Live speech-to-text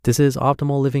This is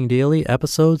Optimal Living Daily,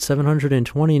 episode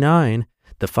 729,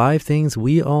 The 5 Things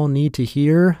We All Need to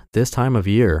Hear This Time of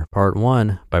Year, part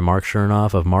 1, by Marc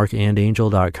Chernoff of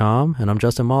marcandangel.com, and I'm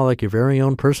Justin Malik, your very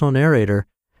own personal narrator.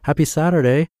 Happy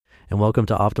Saturday, and welcome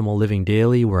to Optimal Living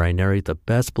Daily, where I narrate the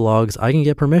best blogs I can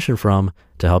get permission from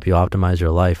to help you optimize your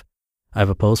life. I have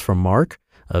a post from Marc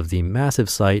of the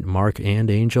massive site Marc and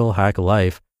Angel Hack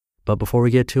Life, but before we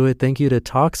get to it, thank you to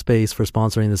Talkspace for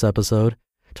sponsoring this episode.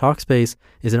 Talkspace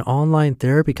is an online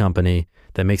therapy company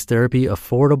that makes therapy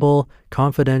affordable,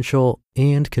 confidential,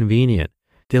 and convenient.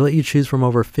 They let you choose from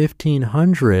over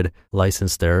 1,500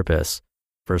 licensed therapists.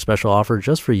 For a special offer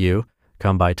just for you,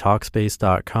 come by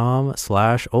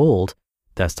Talkspace.com/old.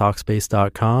 That's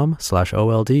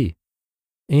Talkspace.com/OLD.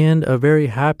 And a very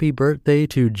happy birthday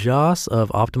to Joss of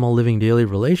Optimal Living Daily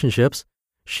Relationships.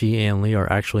 She and Lee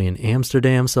are actually in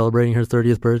Amsterdam celebrating her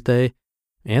 30th birthday.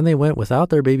 And they went without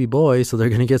their baby boy, so they're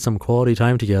going to get some quality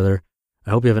time together.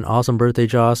 I hope you have an awesome birthday,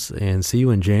 Joss, and see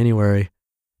you in January.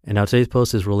 And now today's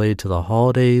post is related to the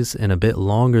holidays and a bit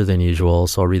longer than usual,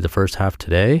 so I'll read the first half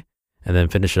today and then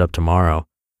finish it up tomorrow.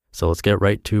 So let's get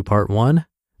right to part 1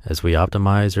 as we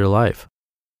optimize your life.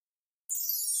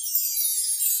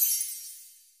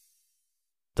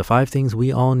 The 5 Things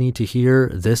We All Need to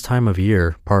Hear This Time of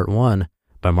Year, part 1,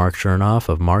 by Marc Chernoff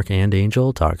of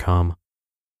marcandangel.com.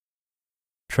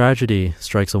 Tragedy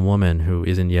strikes a woman who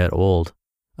isn't yet old.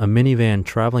 A minivan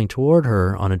traveling toward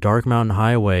her on a dark mountain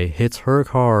highway hits her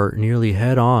car nearly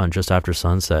head on just after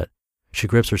sunset. She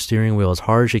grips her steering wheel as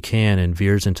hard as she can and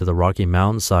veers into the rocky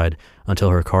mountainside until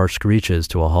her car screeches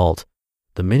to a halt.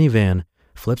 The minivan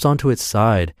flips onto its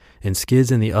side and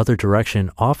skids in the other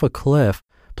direction off a cliff,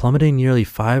 plummeting nearly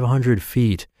 500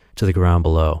 feet to the ground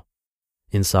below.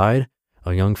 Inside,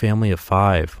 a young family of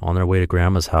 5 on their way to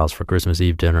Grandma's house for Christmas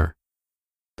Eve dinner.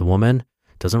 The woman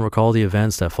doesn't recall the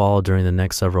events that followed during the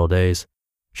next several days.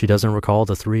 She doesn't recall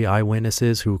the 3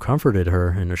 eyewitnesses who comforted her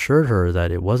and assured her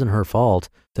that it wasn't her fault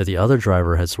that the other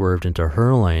driver had swerved into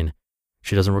her lane.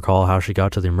 She doesn't recall how she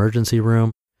got to the emergency room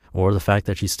or the fact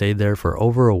that she stayed there for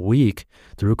over a week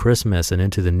through Christmas and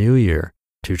into the new year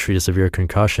to treat a severe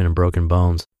concussion and broken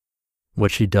bones. What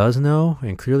she does know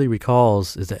and clearly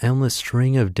recalls is the endless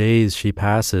string of days she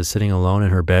passes sitting alone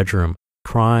in her bedroom,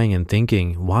 crying and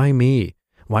thinking, why me?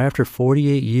 Why, after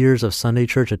 48 years of Sunday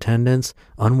church attendance,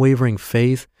 unwavering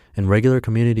faith, and regular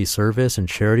community service and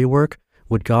charity work,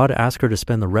 would God ask her to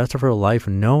spend the rest of her life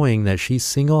knowing that she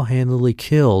single-handedly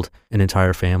killed an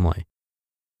entire family?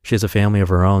 She has a family of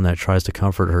her own that tries to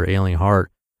comfort her ailing heart,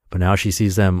 but now she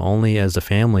sees them only as the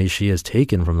family she has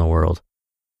taken from the world.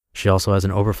 She also has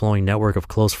an overflowing network of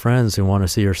close friends who want to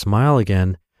see her smile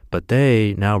again, but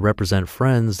they now represent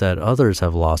friends that others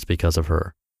have lost because of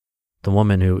her. The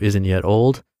woman who isn't yet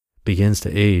old begins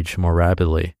to age more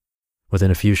rapidly.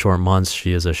 Within a few short months,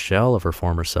 she is a shell of her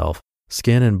former self.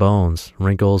 Skin and bones,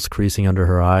 wrinkles creasing under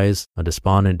her eyes, a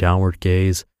despondent downward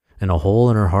gaze, and a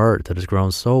hole in her heart that has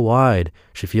grown so wide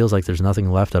she feels like there's nothing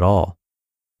left at all.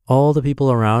 All the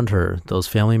people around her, those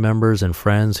family members and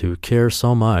friends who care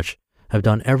so much, have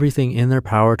done everything in their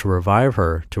power to revive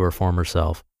her to her former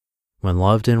self. When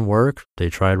love didn't work,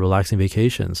 they tried relaxing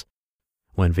vacations.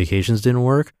 When vacations didn't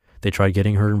work, they tried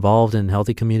getting her involved in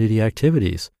healthy community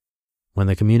activities. When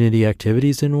the community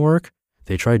activities didn't work,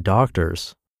 they tried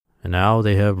doctors. And now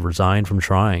they have resigned from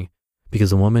trying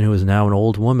because the woman who is now an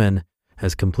old woman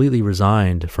has completely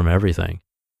resigned from everything.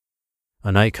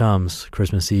 A night comes,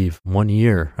 Christmas Eve, 1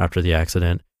 year after the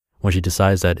accident, when she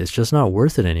decides that it's just not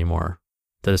worth it anymore,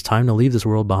 that it's time to leave this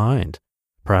world behind,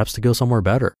 perhaps to go somewhere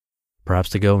better, perhaps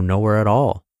to go nowhere at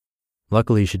all.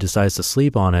 Luckily, she decides to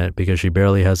sleep on it because she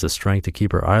barely has the strength to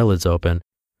keep her eyelids open,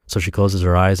 so she closes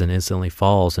her eyes and instantly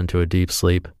falls into a deep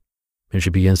sleep, and she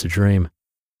begins to dream.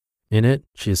 In it,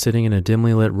 she is sitting in a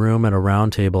dimly lit room at a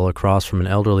round table across from an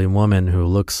elderly woman who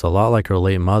looks a lot like her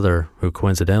late mother, who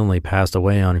coincidentally passed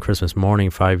away on Christmas morning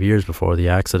 5 years before the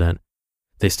accident.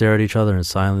 They stare at each other in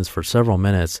silence for several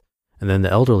minutes, and then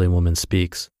the elderly woman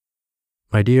speaks.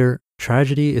 "My dear,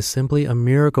 tragedy is simply a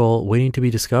miracle waiting to be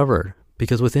discovered.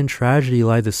 Because within tragedy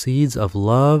lie the seeds of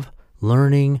love,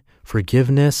 learning,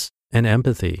 forgiveness, and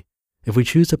empathy. If we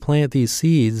choose to plant these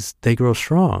seeds, they grow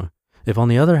strong. If, on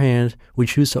the other hand, we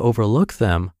choose to overlook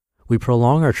them, we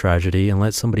prolong our tragedy and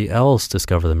let somebody else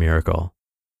discover the miracle."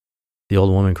 The old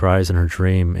woman cries in her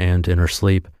dream, and in her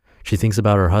sleep, she thinks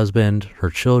about her husband, her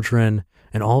children,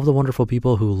 and all of the wonderful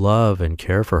people who love and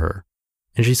care for her.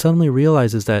 And she suddenly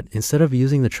realizes that instead of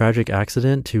using the tragic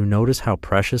accident to notice how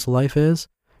precious life is,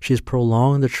 she has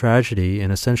prolonged the tragedy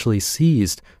and essentially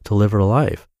ceased to live her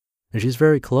life. and she's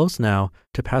very close now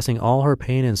to passing all her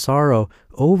pain and sorrow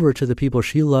over to the people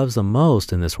she loves the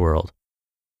most in this world.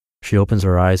 She opens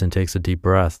her eyes and takes a deep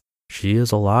breath. She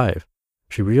is alive.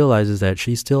 She realizes that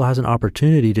she still has an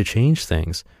opportunity to change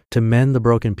things, to mend the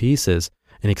broken pieces,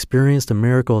 and experience the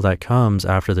miracle that comes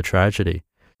after the tragedy,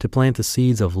 to plant the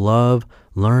seeds of love,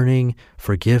 learning,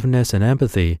 forgiveness, and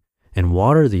empathy, and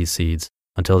water these seeds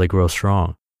until they grow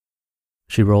strong.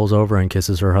 She rolls over and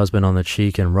kisses her husband on the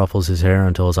cheek and ruffles his hair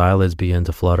until his eyelids begin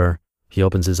to flutter. He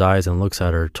opens his eyes and looks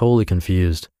at her, totally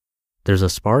confused. There's a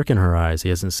spark in her eyes he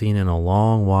hasn't seen in a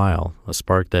long while, a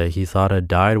spark that he thought had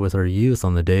died with her youth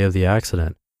on the day of the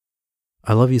accident.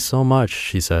 "I love you so much,"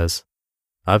 she says.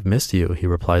 "I've missed you," he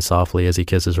replies softly as he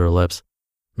kisses her lips.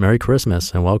 "Merry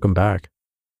Christmas and welcome back."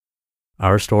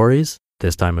 Our stories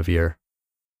this time of year.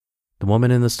 The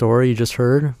woman in the story you just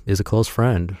heard is a close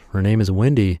friend. Her name is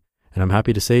Wendy, and I'm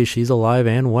happy to say she's alive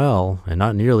and well, and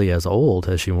not nearly as old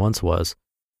as she once was.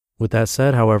 With that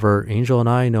said, however, Angel and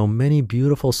I know many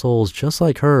beautiful souls just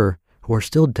like her who are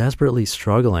still desperately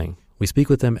struggling. We speak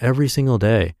with them every single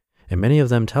day, and many of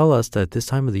them tell us that this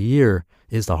time of the year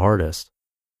is the hardest.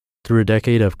 Through a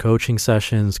decade of coaching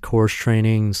sessions, course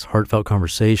trainings, heartfelt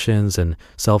conversations, and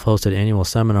self-hosted annual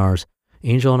seminars,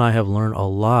 Angel and I have learned a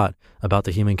lot about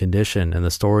the human condition and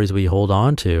the stories we hold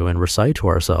on to and recite to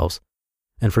ourselves.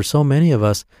 And for so many of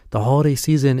us, the holiday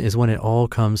season is when it all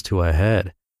comes to a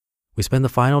head. We spend the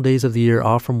final days of the year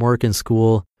off from work and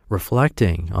school,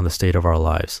 reflecting on the state of our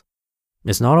lives.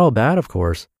 It's not all bad, of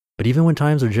course, but even when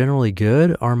times are generally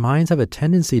good, our minds have a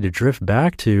tendency to drift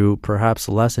back to perhaps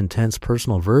less intense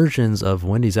personal versions of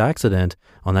Wendy's accident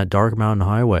on that dark mountain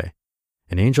highway.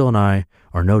 And Angel and I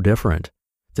are no different.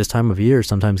 This time of year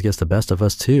sometimes gets the best of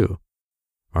us too.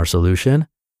 Our solution?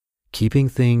 Keeping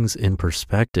things in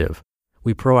perspective.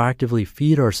 We proactively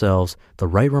feed ourselves the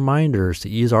right reminders to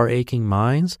ease our aching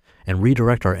minds and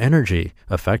redirect our energy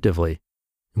effectively.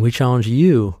 And we challenge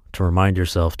you to remind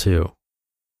yourself too.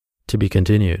 To be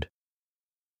continued.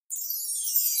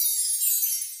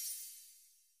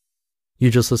 You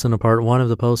just listened to part 1 of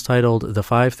the post titled "The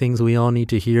 5 Things We All Need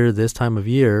to Hear This Time of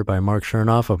Year" by Marc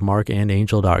Chernoff of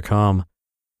marcandangel.com.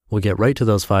 We'll get right to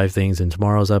those 5 things in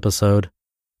tomorrow's episode.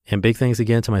 And big thanks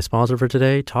again to my sponsor for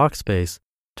today, Talkspace.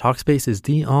 Talkspace is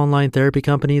the online therapy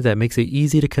company that makes it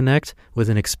easy to connect with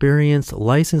an experienced,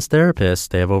 licensed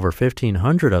therapist. They have over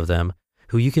 1,500 of them,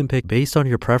 who you can pick based on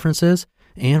your preferences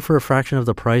and for a fraction of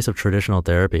the price of traditional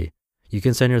therapy. You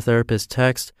can send your therapist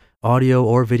text, audio,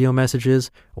 or video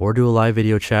messages, or do a live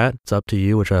video chat. It's up to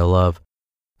you, which I love.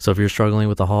 So if you're struggling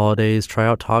with the holidays, try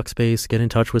out Talkspace, get in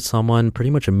touch with someone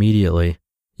pretty much immediately.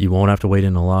 You won't have to wait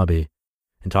in the lobby.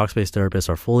 And Talkspace therapists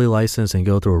are fully licensed and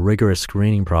go through a rigorous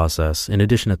screening process, in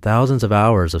addition to thousands of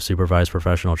hours of supervised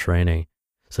professional training.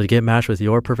 So to get matched with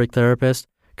your perfect therapist,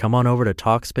 come on over to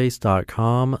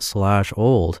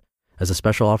Talkspace.com/old. As a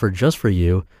special offer just for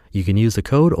you, you can use the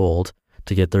code OLD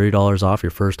to get $30 off your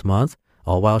first month,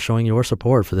 all while showing your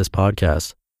support for this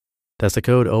podcast. That's the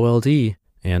code OLD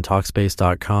and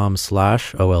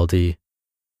Talkspace.com/OLD.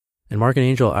 And Marc and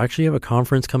Angel actually have a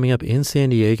conference coming up in San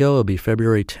Diego. It'll be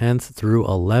February 10th through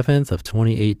 11th of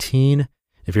 2018.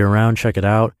 If you're around, check it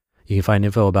out. You can find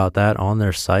info about that on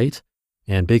their site.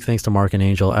 And big thanks to Marc and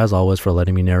Angel, as always, for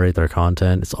letting me narrate their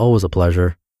content. It's always a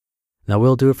pleasure. Now,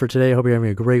 we'll do it for today. I hope you're having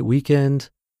a great weekend.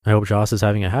 I hope Joss is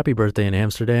having a happy birthday in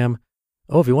Amsterdam.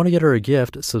 Oh, if you want to get her a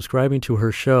gift, subscribing to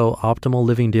her show, Optimal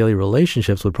Living Daily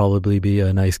Relationships, would probably be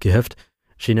a nice gift.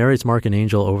 She narrates Marc and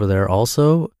Angel over there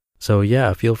also. So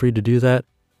yeah, feel free to do that.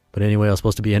 But anyway, I was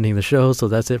supposed to be ending the show, so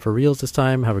that's it for reals this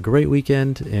time. Have a great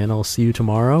weekend, and I'll see you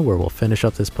tomorrow where we'll finish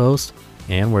up this post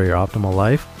and where your optimal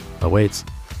life awaits.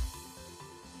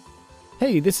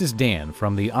 Hey, this is Dan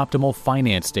from the Optimal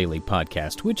Finance Daily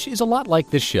podcast, which is a lot like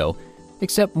this show,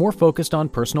 except more focused on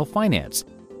personal finance.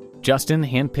 Justin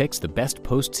handpicks the best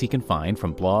posts he can find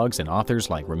from blogs and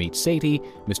authors like Ramit Sethi,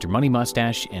 Mr. Money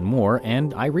Mustache, and more,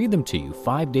 and I read them to you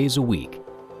 5 days a week.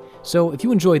 So if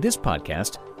you enjoy this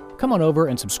podcast, come on over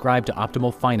and subscribe to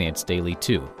Optimal Finance Daily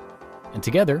too. And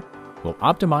together, we'll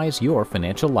optimize your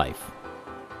financial life.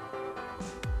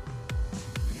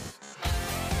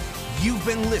 You've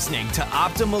been listening to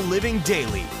Optimal Living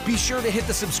Daily. Be sure to hit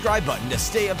the subscribe button to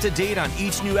stay up to date on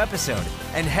each new episode.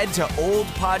 And head to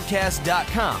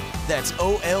oldpodcast.com, that's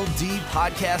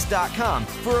OLDpodcast.com,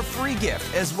 for a free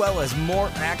gift as well as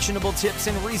more actionable tips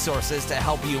and resources to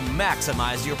help you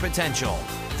maximize your potential.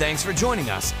 Thanks for joining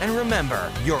us, and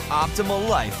remember, your optimal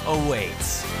life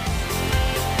awaits.